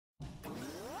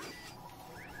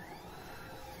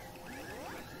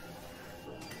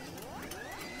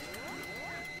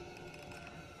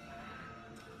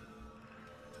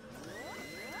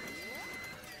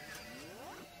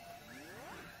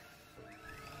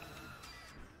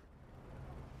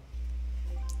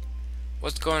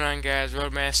What's going on, guys?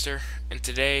 Roadmaster, and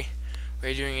today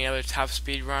we're doing another top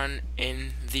speed run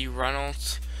in the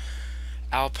Renult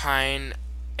Alpine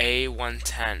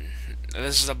A110.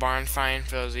 This is a barn find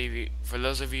for those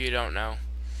of you who don't know,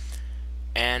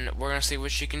 and we're gonna see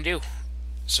what she can do.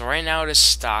 So right now it is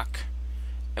stock,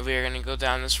 and we are gonna go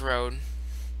down this road.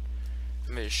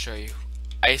 Let me just show you.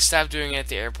 I stopped doing it at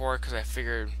the airport because I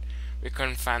figured we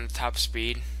couldn't find the top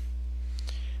speed.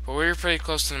 But we were pretty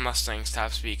close to the Mustang's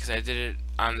top speed because I did it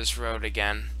on this road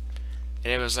again,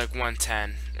 and it was like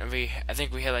 110, and I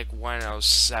think we hit like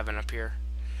 107 up here.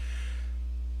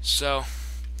 So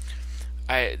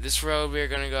this road we're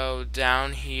gonna go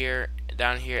down here,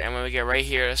 and when we get right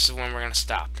here, this is when we're gonna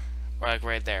stop. Or like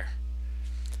right there.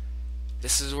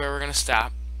 This is where we're gonna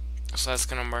stop. So that's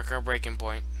gonna mark our braking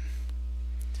point.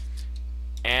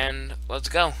 And let's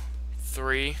go.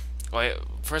 Wait,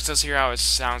 first let's hear how it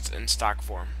sounds in stock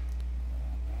form.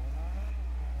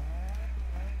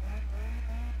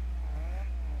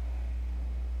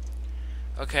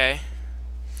 Okay.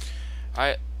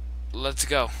 Alright, let's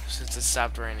go, since it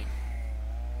stopped raining.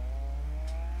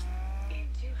 In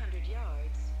 200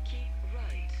 yards, keep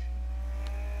right.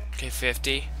 Okay,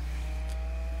 50.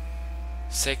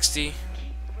 60. Keep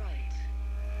right.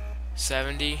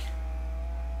 70.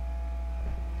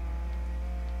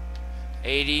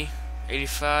 80.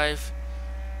 85.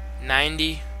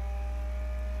 90.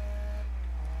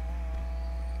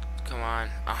 Come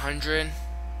on. 100. In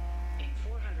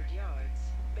 400 yards,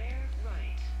 bear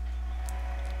right.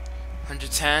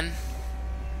 110.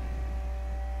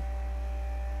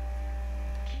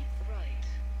 Keep right.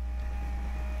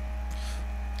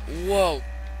 Whoa.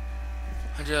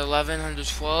 111,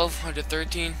 112,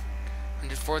 113,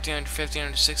 114, 115,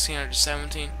 116,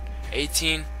 117,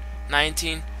 18,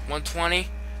 19, 120,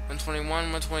 121,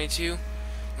 122,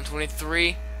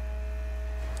 123,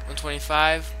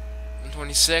 125,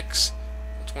 126,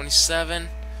 127,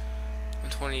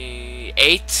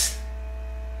 128,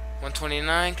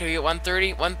 129. Can we get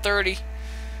 130? 130.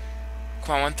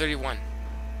 Come on, 131.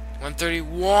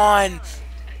 131.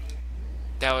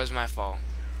 That was my fault.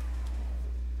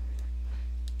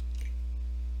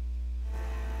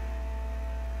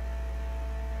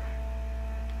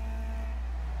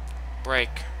 Break.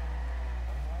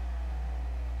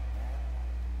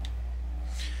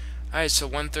 Alright, so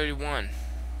 131.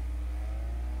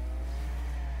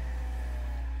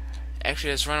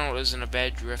 Actually, this Renult isn't a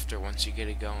bad drifter once you get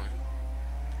it going.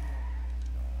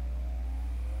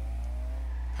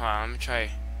 Hold on, let me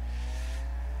try.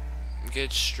 Get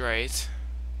it straight.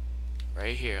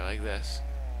 Right here, like this.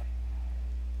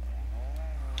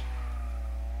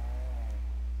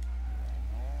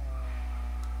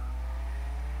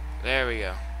 There we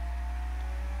go.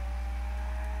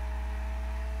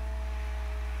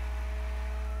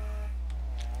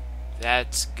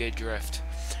 That's good drift.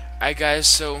 Alright guys,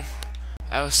 so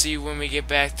I will see you when we get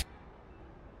back.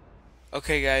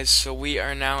 Okay guys, so we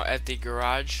are now at the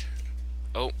garage.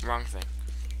 Oh, wrong thing.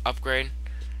 Upgrade.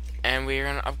 And we are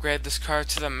going to upgrade this car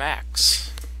to the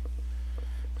max.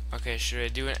 Okay, should I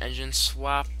do an engine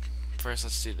swap? First,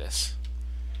 let's do this.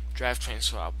 Drivetrain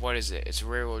swap. What is it? It's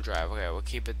rear wheel drive. Okay, we'll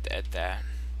keep it at that.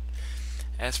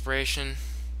 Aspiration.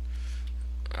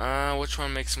 Which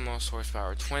one makes the most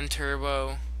horsepower? Twin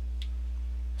turbo.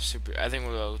 Super. I think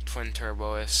we'll go twin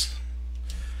turbo is.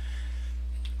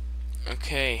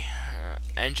 Okay.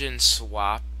 Engine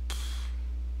swap.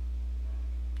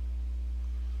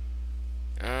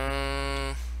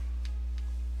 I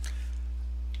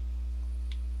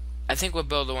think we'll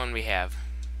build the one we have.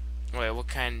 Wait, what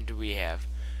kind do we have?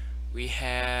 We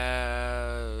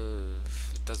have...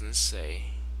 It doesn't say.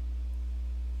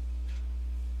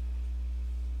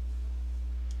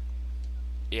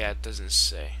 Yeah, it doesn't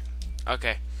say.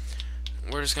 Okay.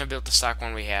 We're just gonna build the stock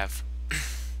one we have.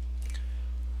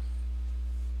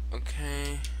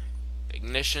 Okay.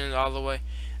 Ignition all the way.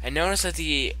 I noticed that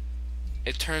it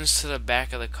turns to the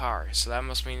back of the car, so that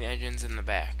must mean the engine's in the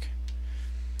back.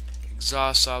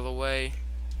 Exhaust all the way.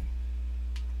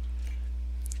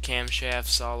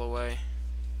 Camshafts all the way.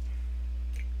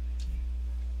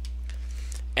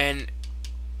 And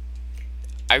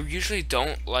I usually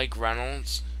don't like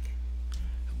Renults,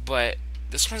 but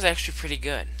this one's actually pretty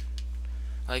good.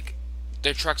 Like,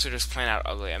 their trucks are just plain out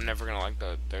ugly. I'm never gonna like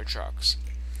their trucks.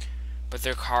 But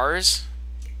their cars,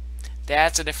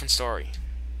 that's a different story.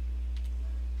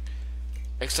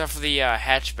 Except for the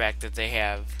hatchback that they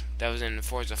have that was in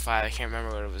Forza 5. I can't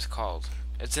remember what it was called.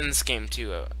 It's in this game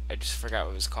too. I just forgot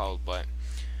what it was called, but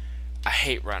I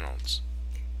hate Renults.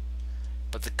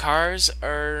 But the cars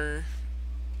they're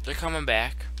coming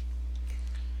back.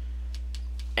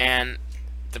 And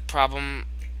the problem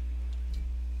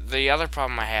the other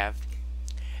problem I have,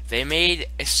 they made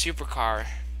a supercar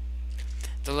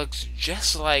that looks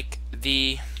just like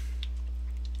the.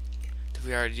 Did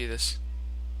we already do this?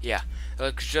 Yeah, it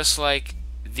looks just like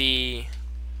the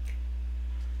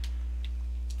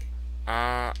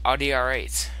Audi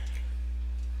R8.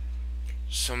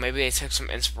 So maybe they took some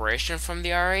inspiration from the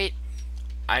R8.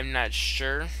 I'm not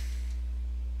sure.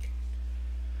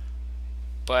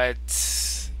 But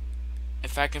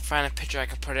if I can find a picture, I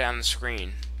can put it on the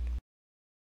screen.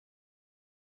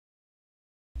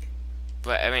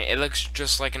 But I mean, it looks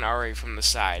just like an R8 from the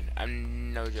side.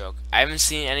 I'm no joke. I haven't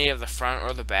seen any of the front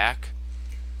or the back.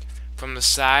 From the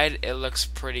side, it looks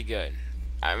pretty good.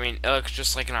 I mean, it looks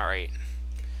just like an R8.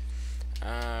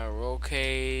 Roll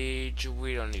cage.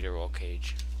 We don't need a roll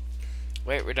cage.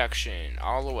 Weight reduction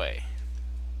all the way.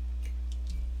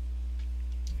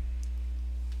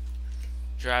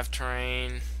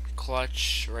 Drivetrain,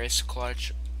 clutch, race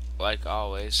clutch, like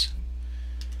always.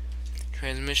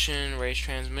 Transmission, race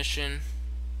transmission.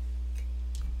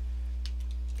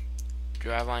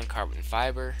 Driveline, carbon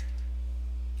fiber.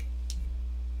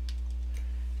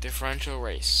 Differential,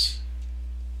 race.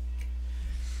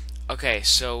 Okay,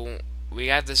 so we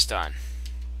got this done.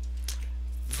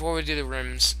 Before we do the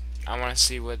rims, I want to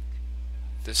see what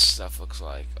this stuff looks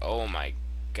like. Oh my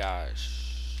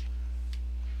gosh.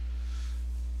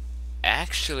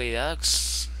 Actually, that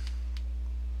looks...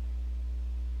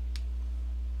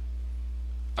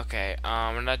 Okay,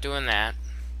 we're not doing that.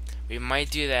 We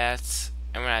might do that,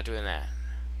 and we're not doing that.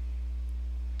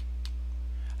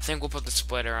 I think we'll put the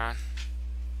splitter on.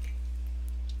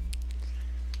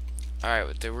 Alright,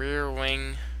 with the rear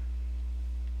wing...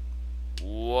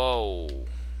 Whoa.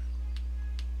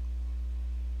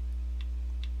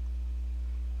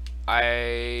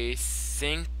 I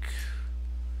think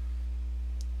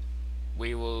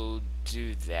we will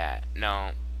do that.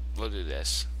 No, we'll do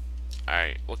this.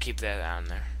 Alright, we'll keep that on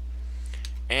there.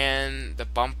 And the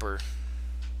bumper.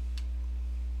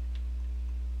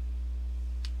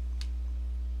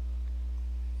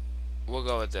 We'll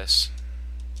go with this.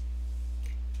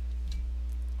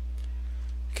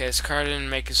 Okay, this car isn't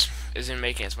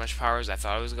making as much power as I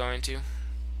thought it was going to.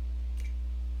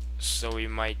 So we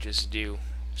might just do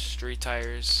street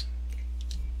tires.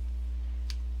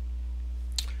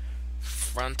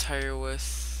 Front tire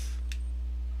width.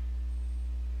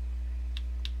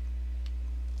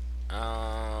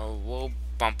 We'll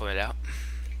bump it out.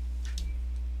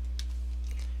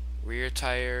 Rear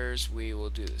tires, we will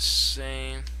do the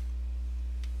same.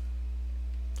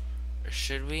 Or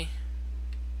should we?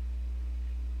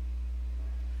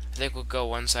 I think we'll go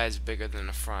one size bigger than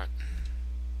the front.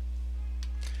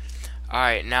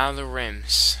 Alright, now the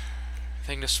rims. I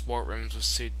think the sport rims will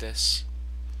suit this.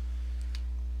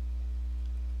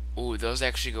 Ooh, those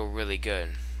actually go really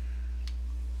good.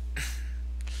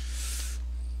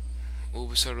 Ooh,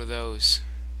 but so do those.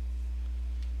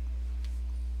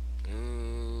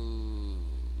 Ooh,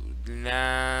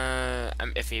 nah,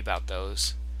 I'm iffy about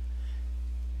those.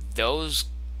 Those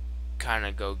kind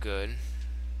of go good.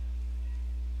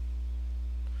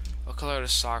 What color are the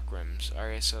sock rims?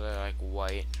 Alright, so they're like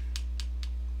white.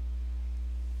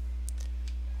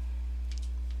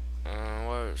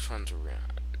 Which ones were we on?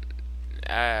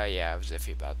 Yeah, I was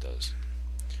iffy about those.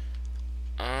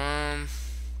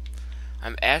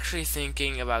 I'm actually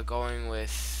thinking about going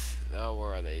with, oh,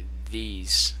 where are they?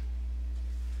 These.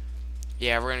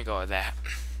 Yeah, we're gonna go with that.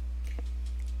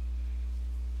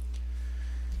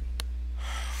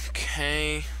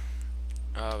 Okay.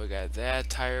 Oh, we got that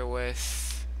tire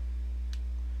width.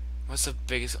 What's the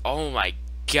biggest? Oh my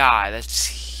god, that's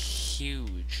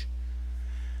huge.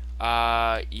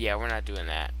 Yeah, we're not doing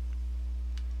that.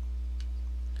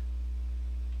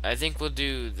 I think we'll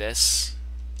do this.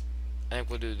 I think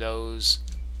we'll do those.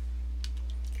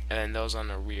 And then those on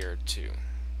the rear, too.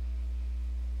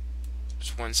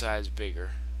 Just one size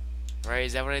bigger. Right?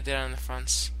 Is that what I did on the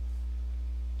fronts?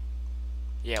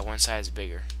 Yeah, one size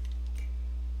bigger.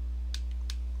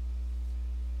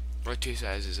 Or two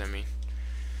sizes, I mean.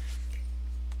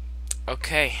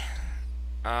 Okay.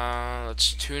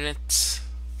 Let's tune it.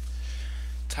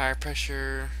 Tire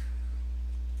pressure.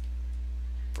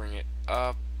 Bring it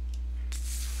up.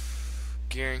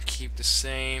 Gear and keep the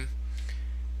same.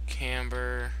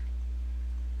 Camber.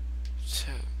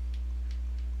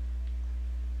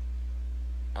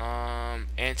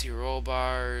 Anti-roll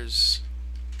bars.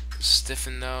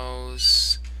 Stiffen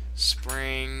those.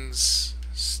 Springs.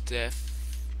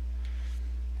 Stiff.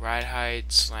 Ride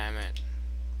height. Slam it.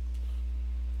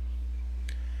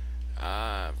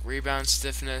 Rebound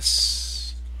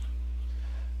stiffness.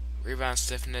 Rebound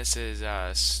stiffness is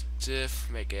stiff.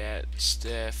 Make it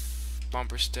stiff.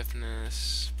 bumper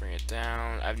stiffness, bring it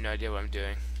down. I have no idea what I'm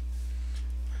doing.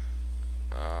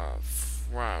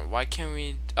 Front. Why can't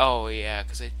we? Oh yeah,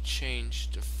 because I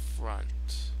changed the front.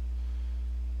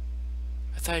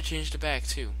 I thought I changed the back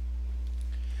too.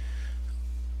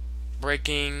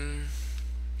 Braking.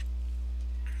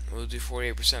 We'll do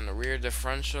 48% in the rear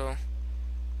differential.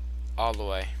 All the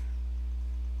way.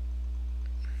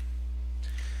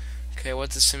 Okay,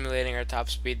 what's it simulating our top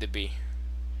speed to be?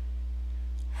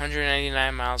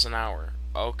 199 miles an hour.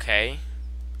 Okay.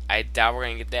 I doubt we're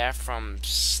gonna get that from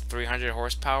 300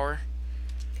 horsepower.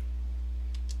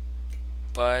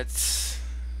 But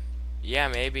yeah,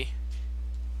 maybe.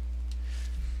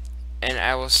 And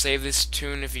I will save this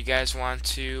tune if you guys want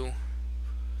to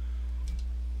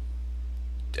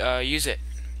use it.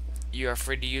 You are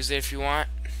free to use it if you want.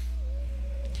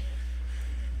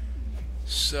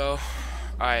 So,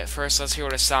 alright, first let's hear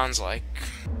what it sounds like.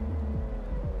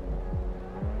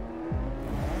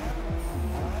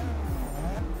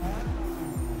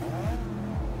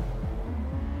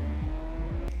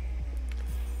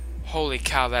 Holy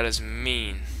cow, that is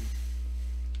mean.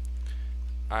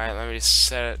 Alright, let me just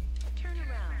set it. Turn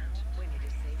around when it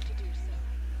is safe to do so.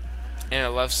 And it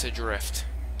loves to drift.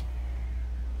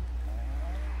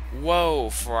 Whoa,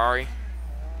 Ferrari.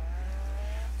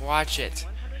 Watch it.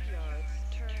 100 yards,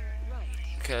 turn right.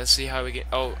 Okay, let's see how we get.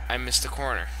 Oh, I missed the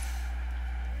corner.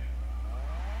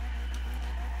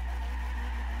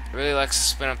 It really likes to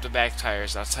spin up the back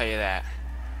tires, I'll tell you that.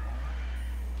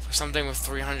 For something with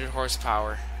 300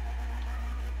 horsepower,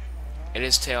 it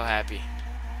is tail happy.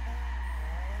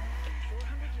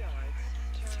 400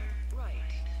 yards, turn right.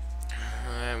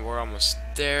 And we're almost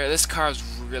there. This car is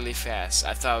really fast.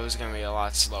 I thought it was going to be a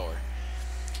lot slower.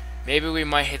 Maybe we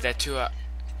might hit that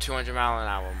 200 mile an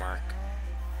hour mark.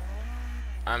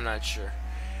 I'm not sure.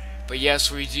 But yes,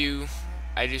 we do.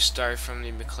 I do start from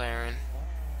the McLaren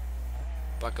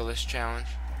bucket list challenge.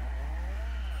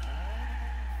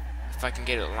 If I can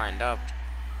get it lined up.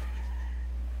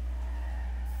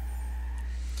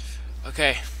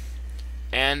 Okay.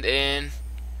 And in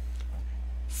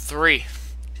 3,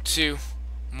 2,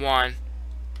 1,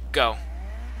 go.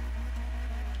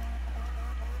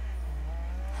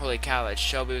 Holy cow, that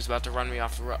Shelby was about to run me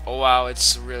off the road. Oh wow,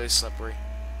 it's really slippery.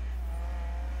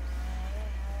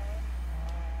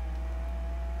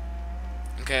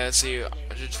 Okay, let's see.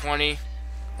 120,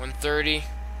 130,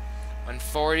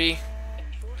 140. 400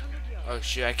 yards, Oh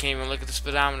shoot, I can't even look at the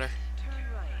speedometer. turn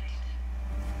right.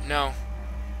 No.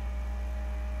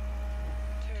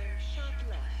 Turn sharp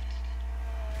left.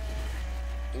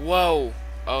 Whoa.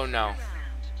 Oh no. Around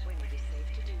when it is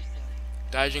safe to do so.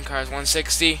 Dodging cars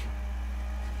 160.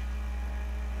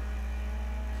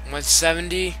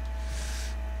 170.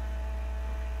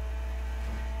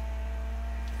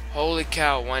 Holy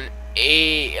cow,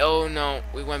 180. Oh no,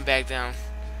 we went back down.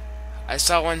 I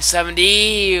saw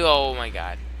 170. Oh my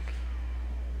god.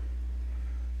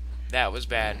 That was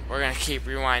bad. We're gonna keep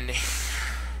rewinding.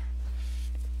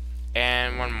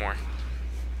 And one more.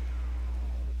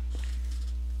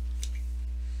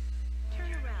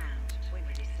 Turn around when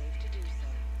it is safe to do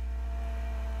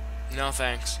so. No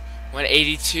thanks.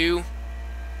 182.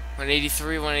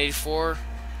 183, 184,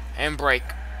 and brake.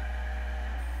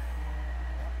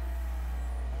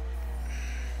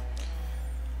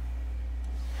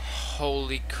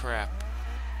 Holy crap.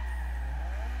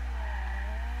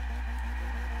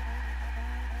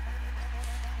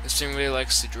 This thing really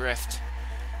likes to drift.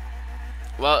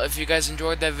 Well, if you guys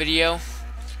enjoyed that video,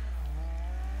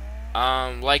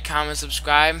 like, comment,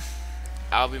 subscribe.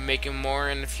 I'll be making more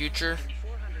in the future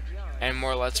 400 yards, and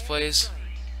more Let's Plays.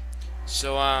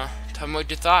 So, tell me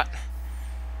what you thought.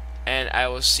 And I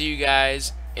will see you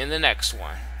guys in the next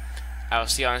one. I will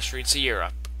see you on the streets of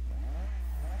Europe.